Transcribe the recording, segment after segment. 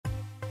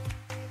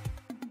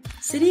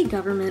City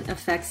government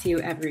affects you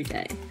every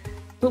day.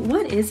 But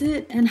what is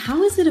it, and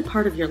how is it a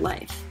part of your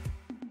life?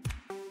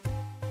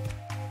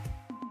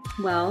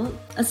 Well,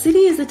 a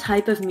city is a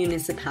type of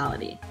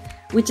municipality,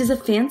 which is a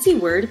fancy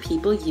word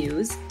people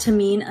use to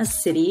mean a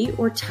city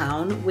or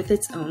town with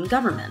its own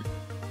government.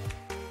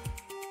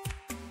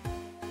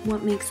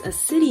 What makes a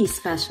city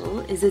special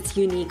is its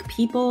unique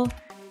people,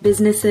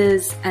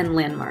 businesses, and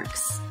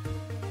landmarks.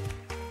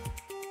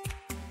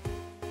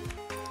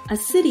 A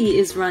city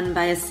is run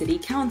by a city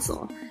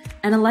council,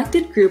 an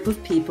elected group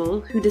of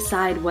people who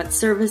decide what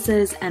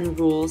services and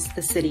rules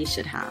the city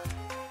should have.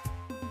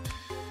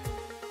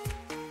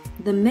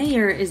 The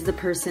mayor is the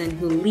person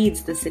who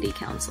leads the city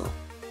council.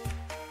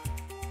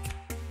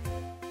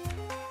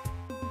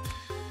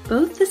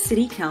 Both the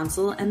city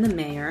council and the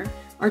mayor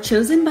are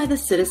chosen by the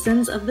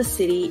citizens of the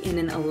city in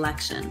an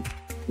election,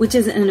 which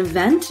is an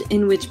event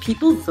in which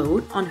people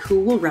vote on who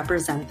will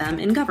represent them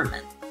in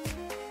government.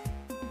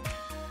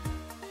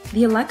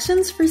 The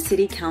elections for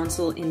city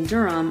council in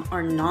Durham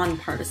are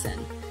nonpartisan,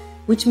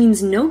 which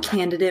means no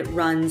candidate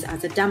runs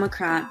as a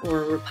Democrat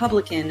or a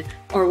Republican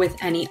or with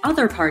any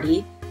other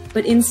party,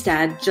 but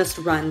instead just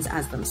runs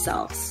as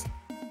themselves.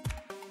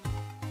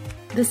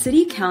 The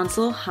city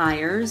council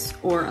hires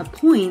or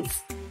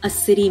appoints a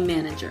city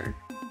manager,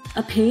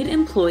 a paid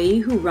employee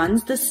who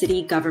runs the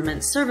city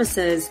government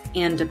services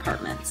and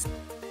departments.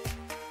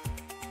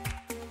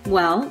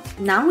 Well,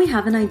 now we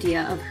have an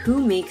idea of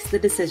who makes the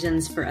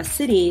decisions for a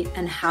city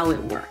and how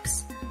it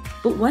works.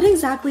 But what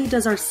exactly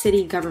does our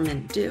city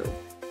government do?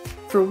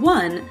 For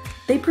one,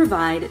 they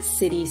provide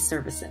city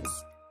services.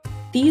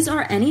 These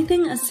are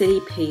anything a city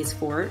pays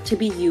for to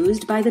be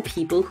used by the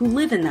people who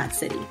live in that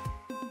city.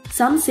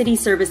 Some city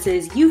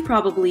services you've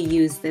probably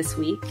used this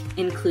week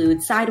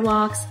include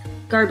sidewalks,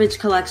 garbage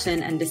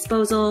collection and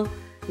disposal,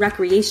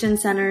 recreation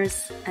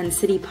centers, and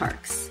city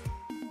parks.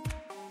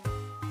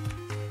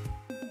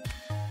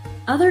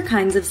 Other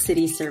kinds of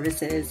city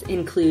services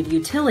include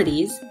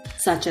utilities,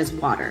 such as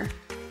water.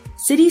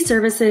 City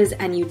services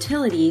and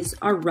utilities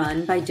are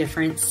run by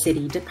different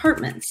city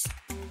departments,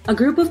 a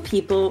group of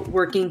people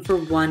working for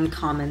one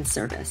common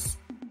service.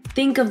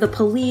 Think of the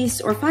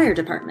police or fire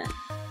department.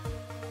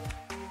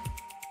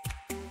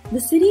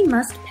 The city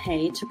must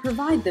pay to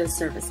provide those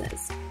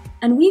services,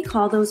 and we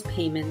call those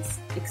payments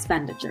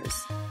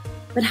expenditures.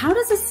 But how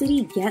does a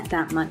city get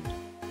that money?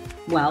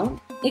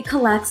 Well, it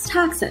collects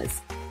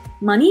taxes,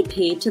 money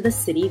paid to the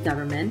city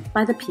government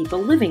by the people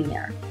living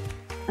there.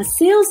 A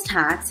sales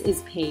tax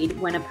is paid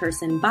when a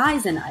person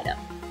buys an item.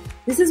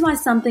 This is why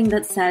something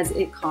that says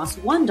it costs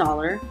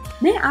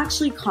 $1 may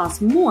actually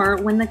cost more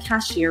when the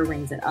cashier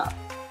rings it up.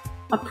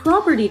 A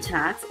property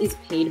tax is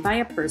paid by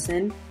a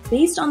person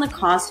based on the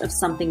cost of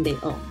something they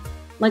own,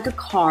 like a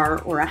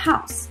car or a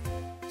house.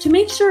 To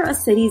make sure a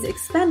city's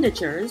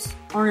expenditures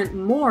aren't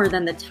more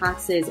than the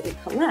taxes it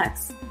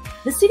collects,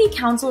 the city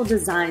council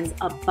designs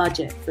a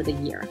budget for the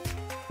year,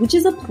 which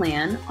is a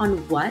plan on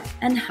what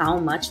and how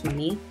much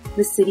money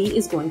the city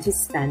is going to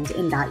spend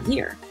in that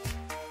year.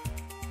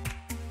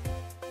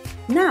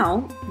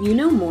 Now, you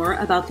know more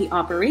about the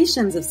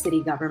operations of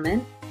city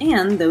government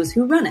and those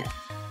who run it.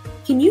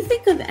 Can you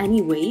think of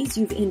any ways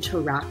you've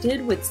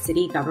interacted with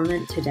city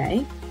government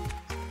today?